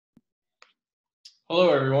Hello,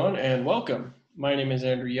 everyone, and welcome. My name is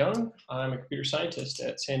Andrew Young. I'm a computer scientist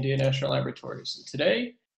at Sandia National Laboratories. And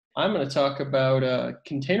today, I'm going to talk about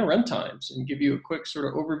container runtimes and give you a quick sort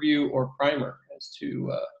of overview or primer as to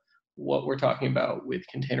what we're talking about with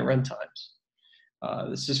container runtimes.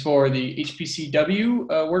 This is for the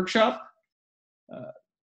HPCW workshop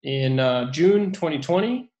in June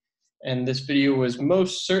 2020. And this video was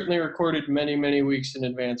most certainly recorded many, many weeks in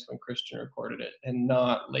advance when Christian recorded it, and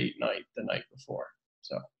not late night the night before.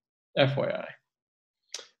 So, FYI.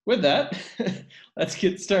 With that, let's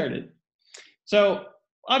get started. So,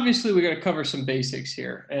 obviously, we got to cover some basics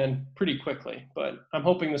here, and pretty quickly, but I'm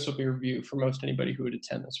hoping this will be a review for most anybody who would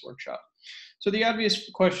attend this workshop. So the obvious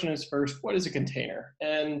question is first, what is a container?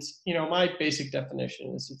 And my basic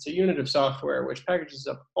definition is it's a unit of software which packages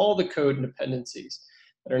up all the code and dependencies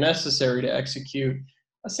that are necessary to execute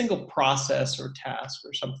a single process or task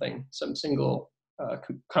or something, some single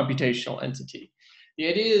computational entity. The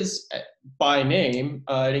idea is, by name,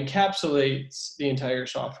 it encapsulates the entire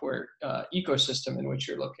software ecosystem in which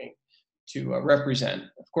you're looking to represent.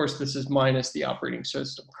 Of course, this is minus the operating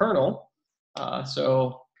system kernel,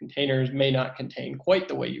 so containers may not contain quite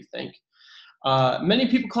the way you think. Many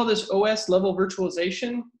people call this OS level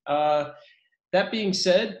virtualization. That being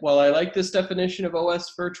said, while I like this definition of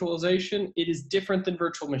OS virtualization, it is different than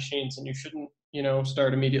virtual machines, and you shouldn't,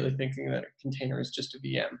 start immediately thinking that a container is just a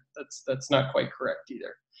VM. That's not quite correct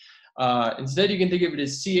either. Instead, you can think of it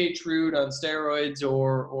as chroot on steroids,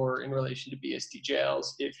 or in relation to BSD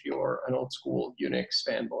jails if you're an old school Unix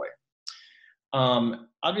fanboy.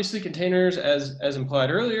 Obviously, containers, as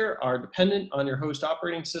implied earlier, are dependent on your host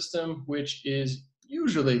operating system, which is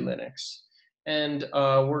usually Linux. And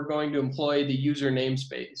we're going to employ the user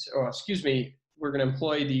namespace, we're going to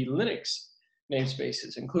employ the Linux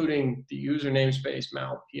namespaces, including the user namespace,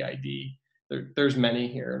 mal, PID. There's many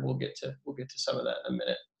here, and we'll get to some of that in a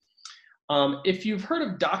minute. If you've heard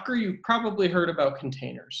of Docker, you've probably heard about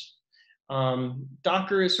containers.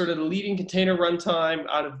 Docker is sort of the leading container runtime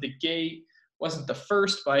out of the gate. Wasn't the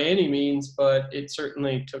first by any means, but it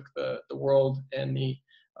certainly took the world and the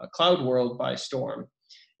cloud world by storm.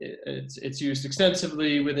 It's used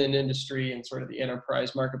extensively within industry and sort of the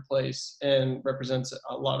enterprise marketplace, and represents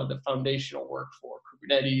a lot of the foundational work for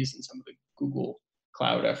Kubernetes and some of the Google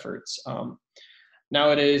cloud efforts.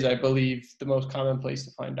 Nowadays, I believe the most common place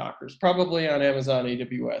to find Docker is probably on Amazon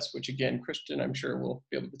AWS, which again, Christian, I'm sure will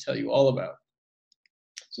be able to tell you all about.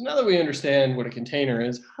 So now that we understand what a container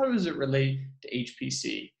is, how does it relate to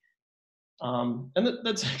HPC?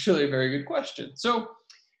 That's actually a very good question. So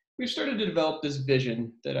we've started to develop this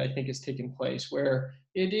vision that I think has taken place, where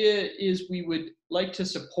the idea is we would like to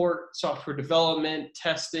support software development,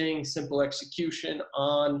 testing, simple execution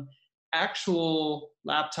on actual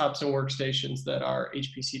laptops and workstations that our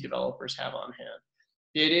HPC developers have on hand.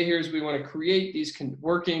 The idea here is we want to create these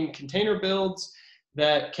working container builds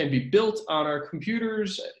that can be built on our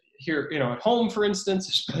computers here, at home, for instance,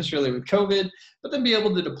 especially with COVID, but then be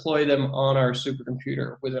able to deploy them on our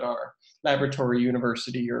supercomputer within our laboratory,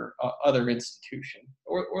 university, or other institution,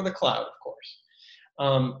 or the cloud, of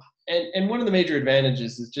course. And one of the major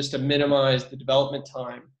advantages is just to minimize the development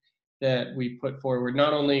time that we put forward,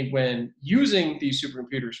 not only when using these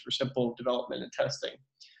supercomputers for simple development and testing,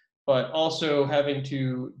 but also having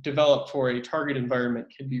to develop for a target environment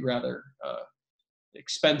can be rather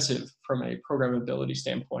expensive from a programmability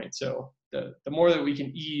standpoint. So the more that we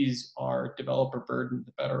can ease our developer burden,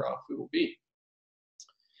 the better off we will be.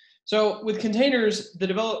 So with containers, the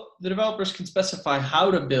developers can specify how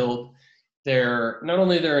to build not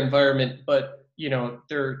only their environment, but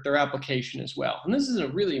their application as well. And this is a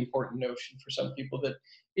really important notion for some people that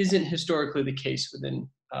isn't historically the case within,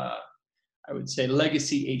 I would say,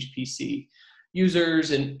 legacy HPC.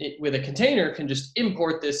 Users with a container can just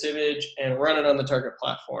import this image and run it on the target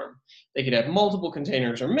platform. They could have multiple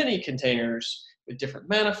containers or many containers with different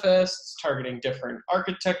manifests, targeting different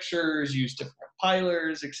architectures, use different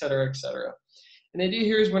compilers, et cetera, et cetera. And the idea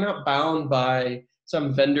here is we're not bound by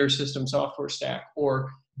some vendor system software stack, or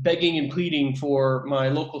begging and pleading for my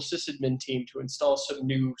local sysadmin team to install some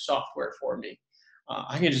new software for me.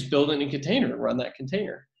 I can just build it in a container and run that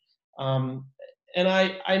container. And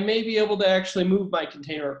I may be able to actually move my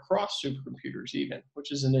container across supercomputers even,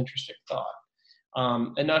 which is an interesting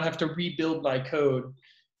thought, and not have to rebuild my code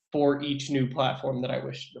for each new platform that I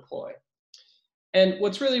wish to deploy. And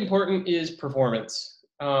what's really important is performance.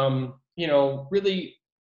 Really,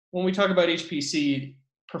 when we talk about HPC,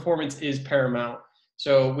 performance is paramount.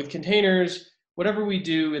 So with containers, whatever we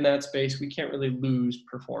do in that space, we can't really lose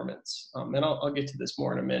performance. And I'll get to this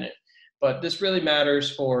more in a minute. But this really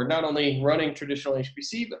matters for not only running traditional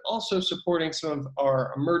HPC, but also supporting some of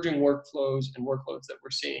our emerging workflows and workloads that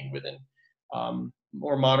we're seeing within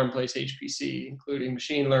more modern place HPC, including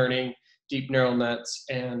machine learning, deep neural nets,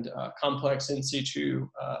 and complex in situ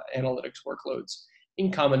analytics workloads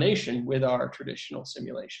in combination with our traditional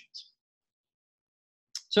simulations.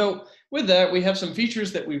 So with that, we have some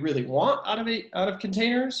features that we really want out of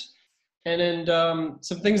containers, and then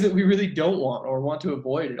some things that we really don't want or want to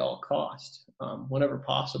avoid at all costs, whenever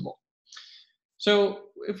possible. So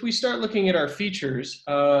if we start looking at our features,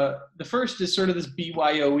 the first is sort of this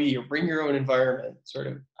BYOE, or bring your own environment sort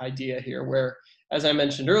of idea here, where, as I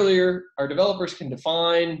mentioned earlier, our developers can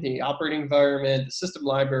define the operating environment, the system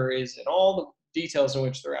libraries, and all the details in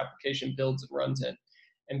which their application builds and runs in,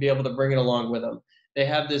 and be able to bring it along with them. They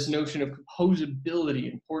have this notion of composability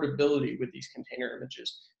and portability with these container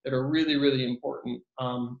images that are really, really important.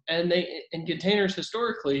 And containers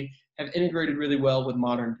historically have integrated really well with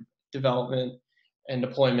modern development and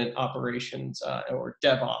deployment operations, or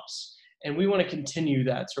DevOps. And we want to continue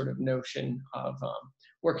that sort of notion of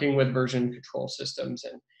working with version control systems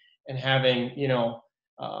and having,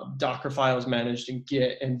 Docker files managed in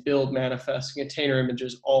Git and build manifests and container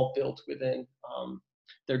images all built within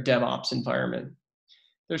their DevOps environment.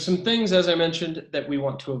 There's some things, as I mentioned, that we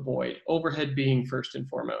want to avoid, overhead being first and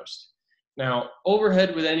foremost. Now,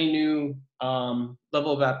 overhead with any new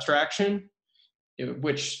level of abstraction,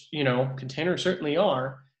 which containers certainly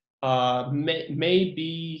are, may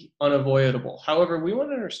be unavoidable. However, we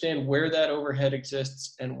want to understand where that overhead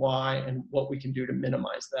exists and why, and what we can do to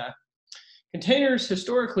minimize that. Containers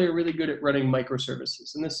historically are really good at running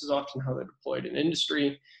microservices, and this is often how they're deployed in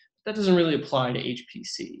industry. That doesn't really apply to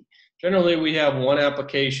HPC. Generally, we have one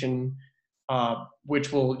application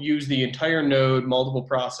which will use the entire node, multiple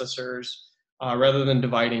processors, rather than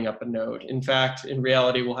dividing up a node. In fact, in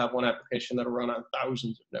reality, we'll have one application that'll run on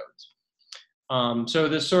thousands of nodes. So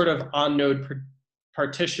this sort of on-node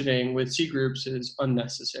partitioning with C groups is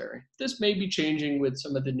unnecessary. This may be changing with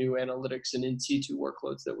some of the new analytics and in situ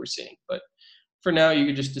workloads that we're seeing, but for now, you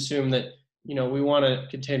could just assume that we want a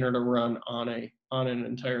container to run on an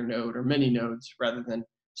entire node or many nodes rather than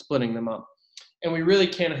splitting them up. And we really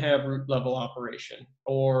can't have root level operation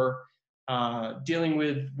or dealing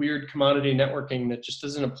with weird commodity networking that just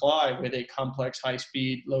doesn't apply with a complex, high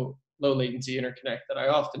speed, low latency interconnect that I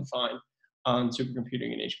often find on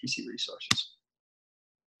supercomputing and HPC resources.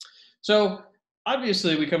 So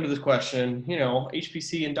obviously we come to this question,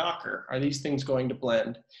 HPC and Docker, are these things going to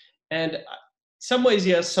blend? And some ways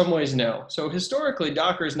yes, some ways no. So historically,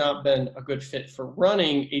 Docker has not been a good fit for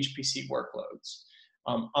running HPC workloads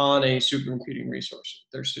on a supercomputing resource.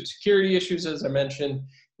 There's security issues, as I mentioned.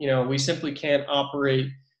 We simply can't operate.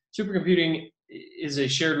 Supercomputing is a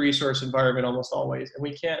shared resource environment almost always, and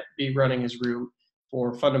we can't be running as root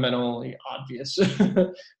for fundamentally obvious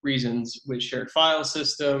reasons with shared file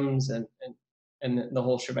systems and the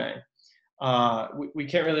whole shebang. We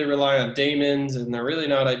can't really rely on daemons, and they're really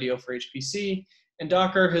not ideal for HPC. And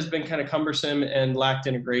Docker has been kind of cumbersome and lacked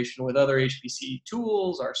integration with other HPC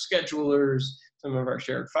tools, our schedulers, some of our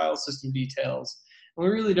shared file system details. And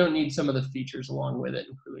we really don't need some of the features along with it,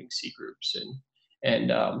 including C groups and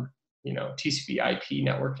TCP/IP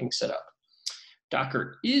networking setup.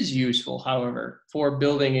 Docker is useful, however, for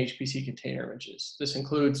building HPC container images. This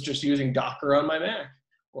includes just using Docker on my Mac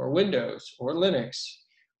or Windows or Linux.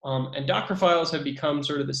 And Docker files have become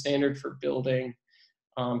sort of the standard for building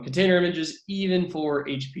container images, even for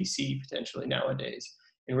HPC potentially nowadays.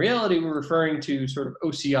 In reality, we're referring to sort of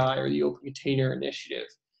OCI, or the Open Container Initiative,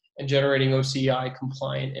 and generating OCI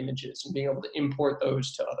compliant images and being able to import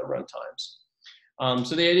those to other runtimes.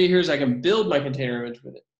 So the idea here is I can build my container image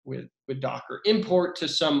with Docker, import to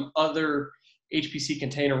some other HPC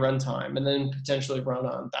container runtime, and then potentially run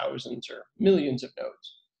on thousands or millions of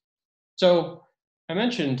nodes. So I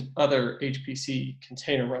mentioned other HPC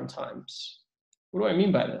container runtimes. What do I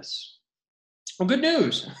mean by this? Well, good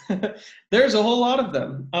news. There's a whole lot of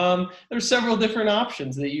them. There's several different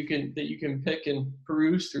options that you can pick and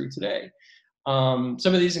peruse through today. Some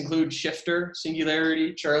of these include Shifter,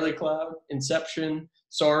 Singularity, Charlie Cloud, Inception,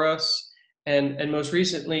 Saurus, and most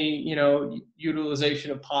recently,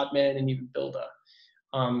 utilization of Podman and even Builda.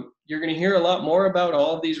 You're going to hear a lot more about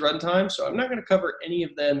all of these runtimes, so I'm not going to cover any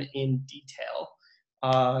of them in detail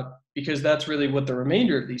because that's really what the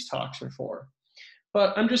remainder of these talks are for.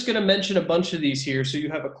 But I'm just going to mention a bunch of these here so you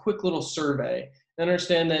have a quick little survey and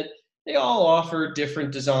understand that they all offer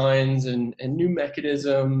different designs and new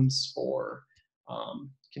mechanisms for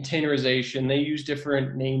containerization. They use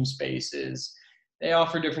different namespaces. They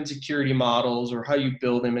offer different security models or how you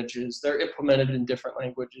build images. They're implemented in different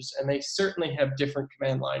languages, and they certainly have different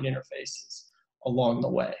command line interfaces along the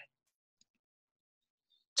way.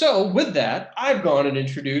 So with that, I've gone and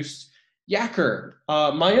introduced Yacker,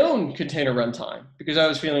 my own container runtime, because I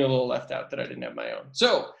was feeling a little left out that I didn't have my own.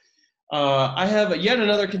 So I have yet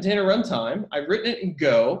another container runtime. I've written it in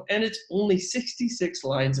Go, and it's only 66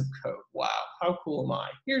 lines of code. Wow, how cool am I?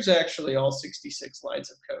 Here's actually all 66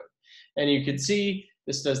 lines of code. And you can see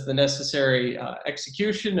this does the necessary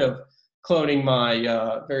execution of cloning my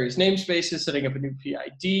various namespaces, setting up a new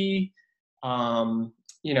PID,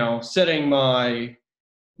 setting my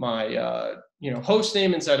host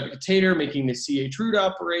name inside of a container, making the chroot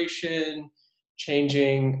operation,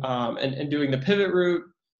 changing and doing the pivot route,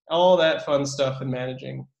 all that fun stuff, and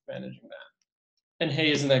managing that. And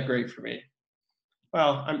hey, isn't that great for me?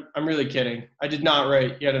 Well, I'm really kidding. I did not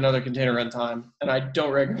write yet another container runtime, and I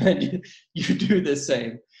don't recommend you do the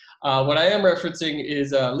same. What I am referencing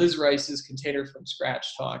is Liz Rice's Container from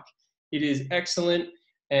Scratch talk. It is excellent.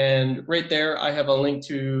 And right there, I have a link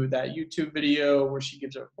to that YouTube video where she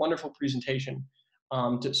gives a wonderful presentation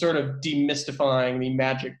to sort of demystifying the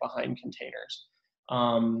magic behind containers,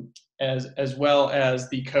 as well as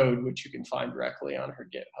the code, which you can find directly on her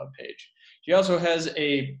GitHub page. She also has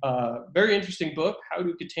a very interesting book, How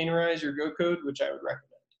to Containerize Your Go Code, which I would recommend.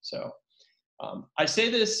 So I say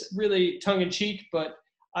this really tongue-in-cheek, but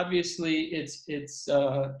obviously it's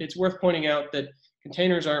worth pointing out that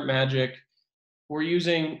containers aren't magic. We're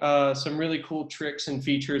using some really cool tricks and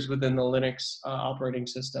features within the Linux operating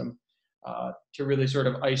system to really sort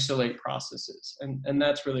of isolate processes. And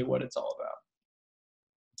that's really what it's all about.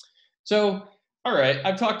 So, all right,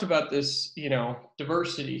 I've talked about this,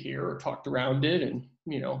 diversity here, or talked around it and,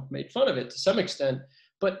 made fun of it to some extent.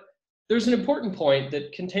 But there's an important point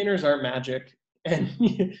that containers aren't magic, and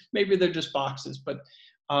maybe they're just boxes, but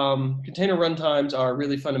container runtimes are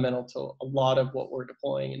really fundamental to a lot of what we're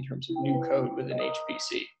deploying in terms of new code within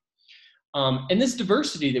HPC. And this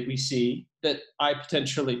diversity that we see that I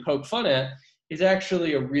potentially poke fun at is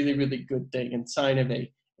actually a really, really good thing and sign of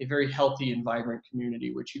a very healthy and vibrant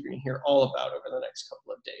community, which you're going to hear all about over the next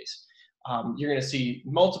couple of days. You're going to see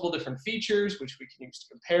multiple different features, which we can use to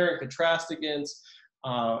compare and contrast against,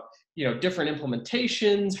 different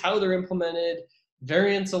implementations, how they're implemented,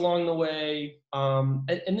 variants along the way.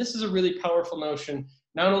 And this is a really powerful notion,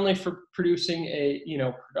 not only for producing a,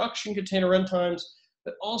 production container runtimes,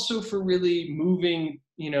 but also for really moving,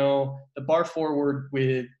 the bar forward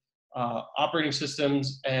with operating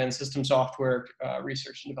systems and system software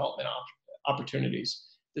research and development opportunities.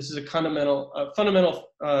 This is a fundamental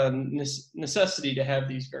necessity to have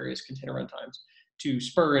these various container runtimes to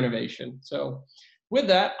spur innovation. So with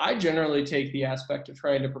that, I generally take the aspect of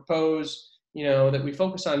trying to propose that we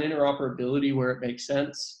focus on interoperability where it makes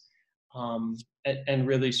sense, and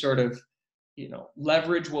really sort of,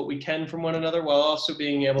 leverage what we can from one another, while also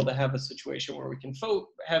being able to have a situation where we can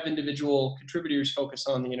have individual contributors focus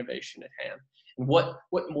on the innovation at hand. And what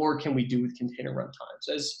more can we do with container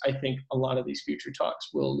runtimes, as I think a lot of these future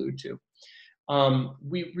talks will allude to.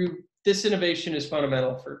 This innovation is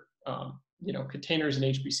fundamental for containers and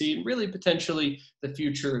HPC, and really potentially the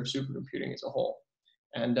future of supercomputing as a whole.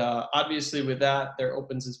 And obviously with that, there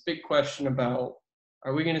opens this big question about,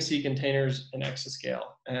 are we going to see containers in exascale?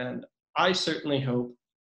 And I certainly hope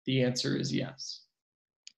the answer is yes.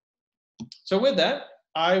 So with that,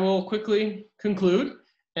 I will quickly conclude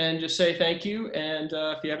and just say thank you. And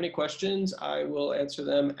if you have any questions, I will answer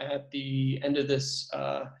them at the end of this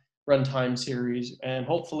runtime series. And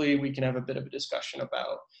hopefully we can have a bit of a discussion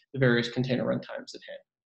about the various container runtimes at hand.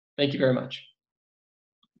 Thank you very much.